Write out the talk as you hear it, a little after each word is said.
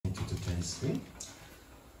ministry.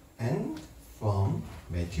 And from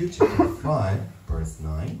Matthew chapter 5, verse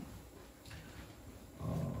 9,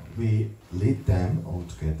 we read them all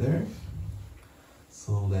together.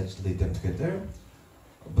 So let's read them together.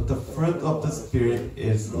 But the fruit of the Spirit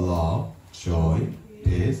is love, joy,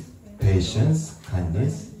 peace, patience,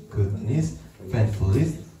 kindness, goodness,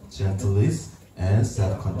 faithfulness, gentleness, and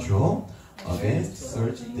self-control. Against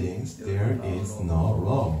such things there is no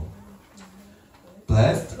law.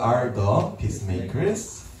 Blessed are the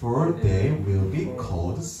peacemakers, for they will be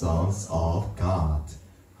called sons of God.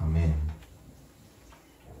 Amen.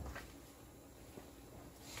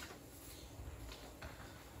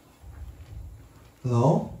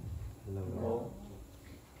 Hello.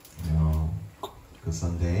 Hello. Good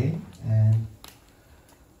Sunday. And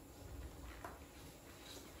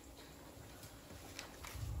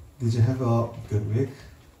did you have a good week?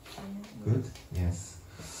 Good? Yes.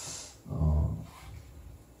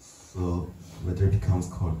 So weather becomes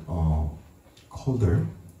colder.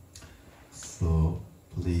 So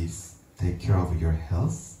please take care of your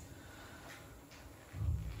health.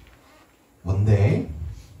 One day,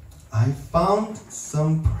 I found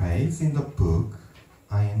some praise in the book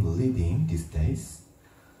I am reading these days.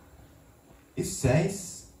 It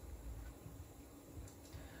says,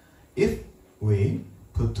 if we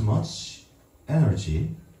put too much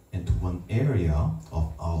energy into one area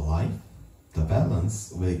of our life, the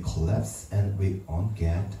balance will collapse and we won't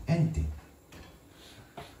get anything.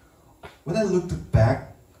 When I looked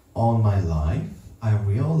back on my life, I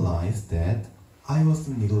realized that I was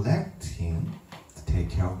neglecting to take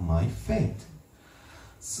care of my faith.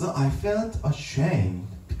 So I felt ashamed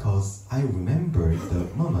because I remembered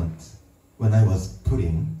the moment when I was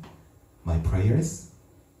putting my prayers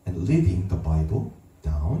and reading the Bible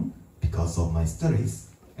down because of my studies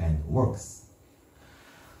and works.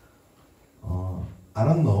 I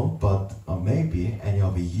don't know, but maybe any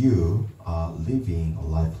of you are living a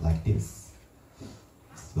life like this.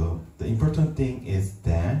 So the important thing is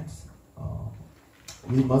that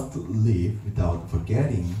we must live without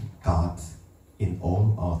forgetting God in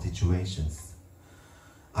all our situations.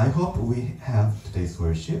 I hope we have today's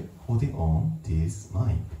worship holding on this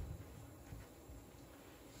mind.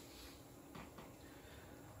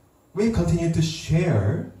 We continue to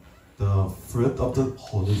share the fruit of the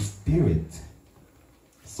Holy Spirit.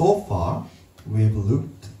 So far, we've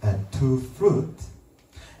looked at 2 fruits,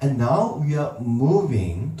 and now we are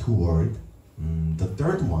moving toward the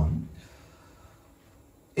third one.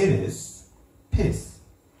 It is peace.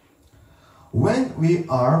 When we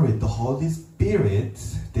are with the Holy Spirit,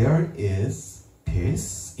 there is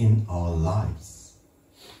peace in our lives.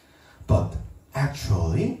 But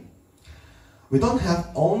actually, we don't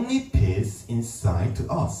have only peace inside to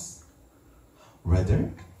us.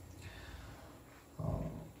 Rather,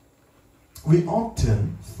 we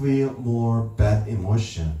often feel more bad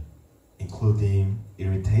emotion, including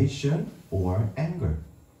irritation or anger.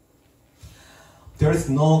 There is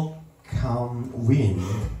no calm wind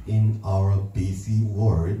in our busy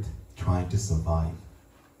world trying to survive.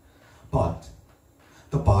 But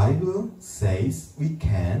the Bible says we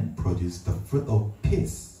can produce the fruit of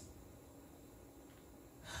peace.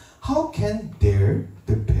 How can there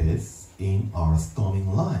be peace in our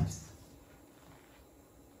storming lives?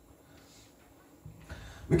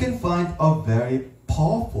 We can find a very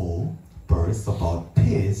powerful verse about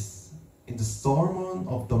peace in the Sermon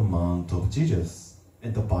of the Mount of Jesus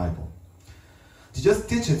in the Bible. Jesus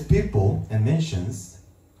teaches people and mentions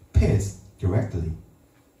peace directly.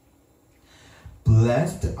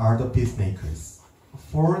 Blessed are the peacemakers,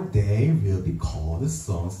 for they will be called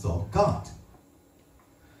sons of God.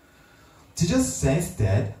 Jesus says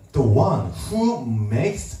that the one who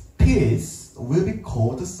makes peace will be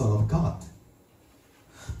called the Son of God.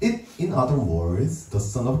 In other words, the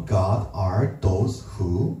Son of God are those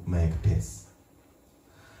who make peace.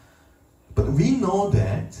 But we know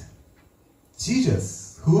that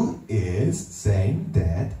Jesus, who is saying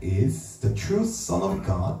that, is the true Son of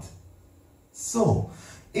God. So,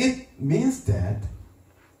 it means that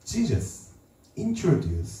Jesus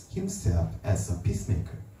introduced himself as a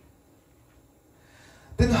peacemaker.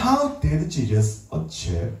 Then how did Jesus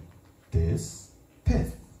achieve this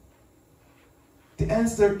peace? The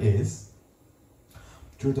answer is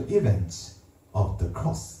through the event of the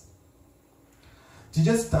cross.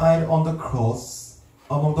 Jesus died on the cross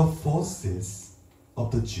among the forces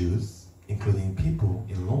of the Jews, including people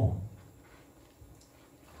in Rome.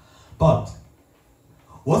 But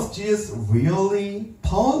was Jesus really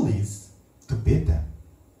powerless to beat them?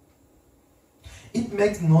 It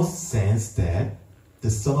makes no sense that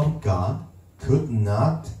the Son of God could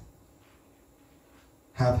not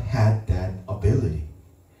have had that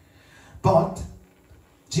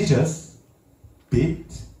Jesus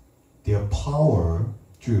beat their power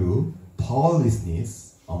through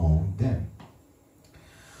powerlessness among them.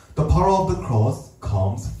 The power of the cross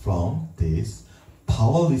comes from this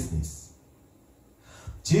powerlessness.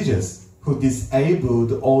 Jesus, who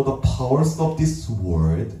disabled all the powers of this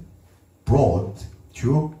world, brought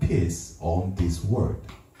true peace on this world.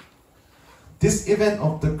 This event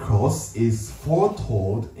of the cross is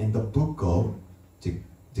foretold in the book of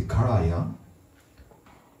Zechariah.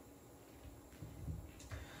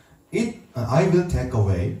 I will take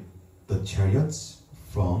away the chariots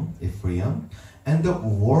from Ephraim and the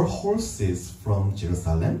war horses from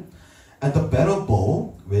Jerusalem, and the battle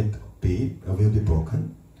bow will be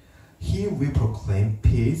broken. He will proclaim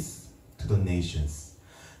peace to the nations.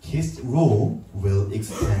 His rule will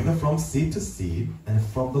extend from sea to sea and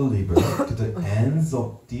from the river to the ends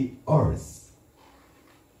of the earth.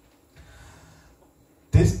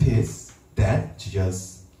 This peace that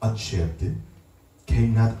Jesus achieved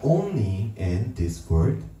came not only in this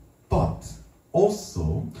world, but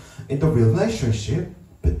also in the relationship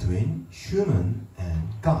between human and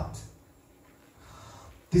God.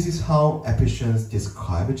 This is how Ephesians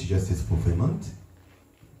describes Jesus' fulfillment.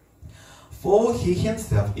 For he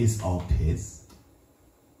himself is our peace,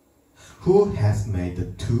 who has made the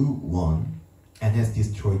two one and has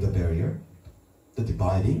destroyed the barrier, the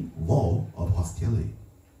dividing wall of hostility.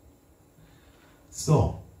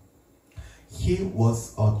 So, he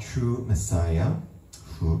was a true Messiah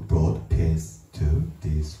who brought peace to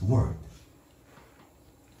this world.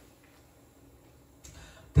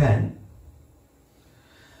 Then,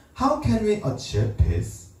 how can we achieve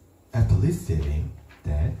peace after receiving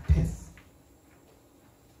that peace?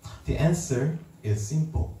 The answer is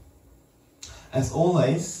simple. As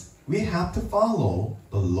always, we have to follow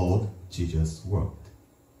the Lord Jesus' word.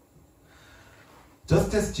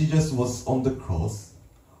 Just as Jesus was on the cross,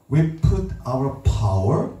 we put our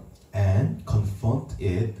power and confront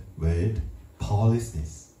it with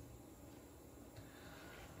powerlessness.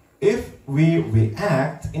 If we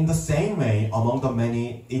react in the same way among the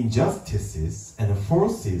many injustices and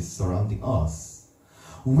forces surrounding us,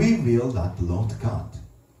 we will not belong to God,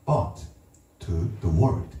 but to the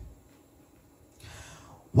world.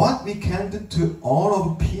 What we can do to all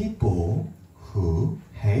of people who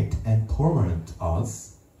hate and torment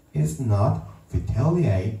us is not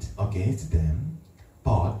retaliate against them,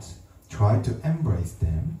 but try to embrace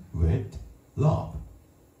them with love.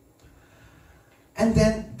 And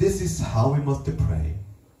then this is how we must pray.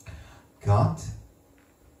 God,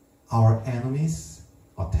 our enemies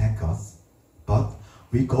attack us, but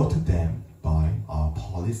we go to them by our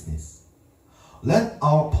powerlessness. Let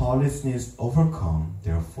our powerlessness overcome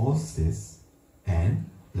their forces and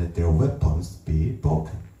let their weapons be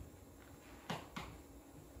broken.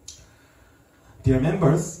 Dear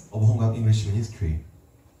members of HongKwang English Ministry,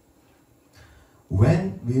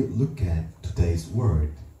 when we look at today's world,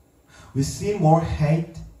 we see more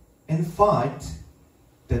hate and fight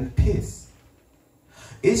than peace.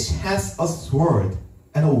 Each has a sword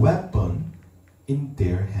and a weapon in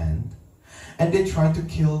their hand, and they try to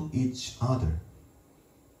kill each other.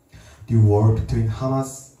 The war between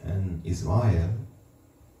Hamas and Israel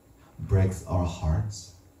breaks our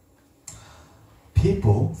hearts.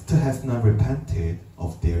 People still have not repented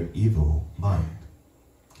of their evil mind.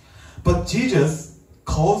 But Jesus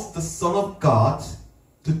calls the Son of God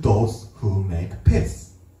to those who make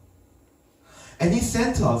peace. And he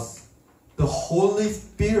sent us the Holy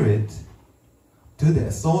Spirit to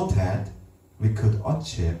that so that we could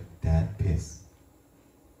achieve that peace.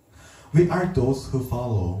 We are those who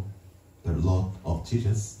follow the Lord of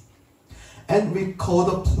Jesus, and we call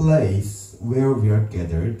the place where we are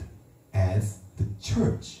gathered as the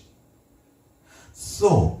church.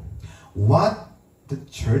 So, what the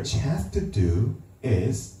church has to do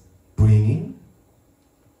is bringing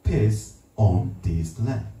peace on this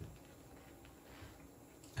land.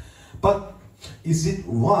 But is it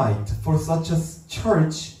right for such a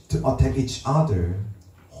church to attack each other,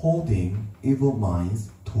 holding evil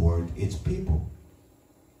minds toward each people?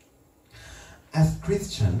 As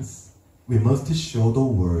Christians, we must show the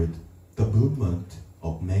world the movement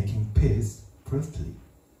of making peace firstly.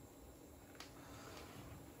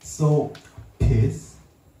 So, peace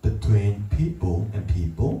between people and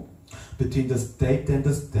people, between the state and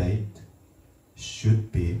the state,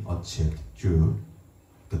 should be achieved through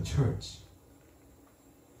the church.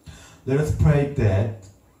 Let us pray that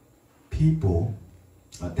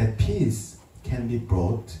that peace can be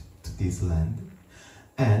brought to this land,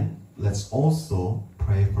 and let's also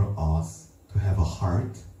pray for us to have a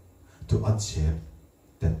heart to achieve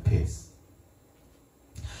that peace.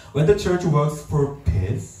 When the church works for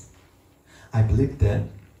peace, I believe that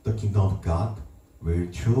the kingdom of God will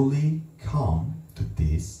truly come to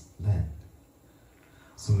this land.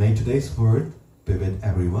 So may today's word be with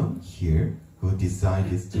everyone here who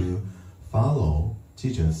desires to follow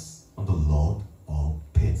Jesus on the Lord of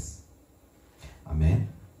peace. Amen.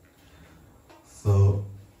 So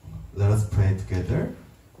let us pray together.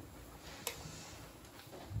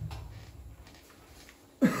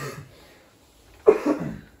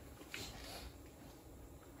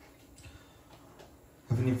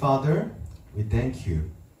 Heavenly Father, we thank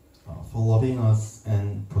you for loving us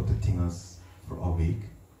and protecting us for a week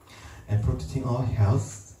and protecting our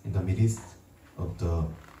health in the midst of the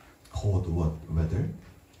cold weather.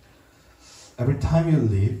 Every time you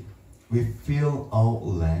leave, we feel our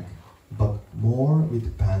lack, but more we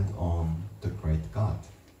depend on the great God.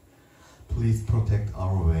 Please protect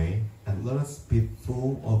our way and let us be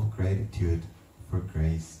full of gratitude for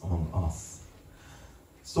grace among us.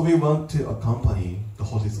 So we want to accompany the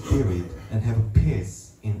Holy Spirit and have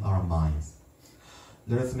peace in our minds.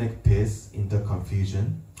 Let us make peace in the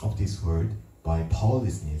confusion of this world by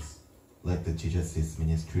powerlessness, like the Jesus'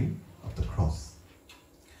 ministry of the cross.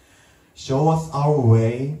 Show us our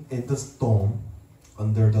way in the storm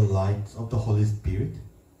under the light of the Holy Spirit,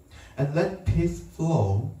 and let peace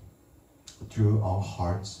flow through our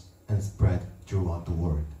hearts and spread throughout the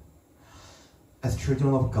world. As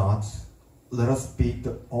children of God, let us be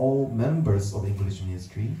all members of English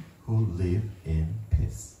ministry who live in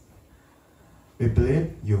peace. We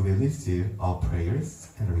believe you will receive our prayers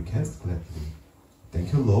and requests gladly.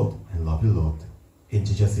 Thank you, Lord, and love you, Lord. In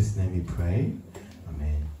Jesus' name we pray.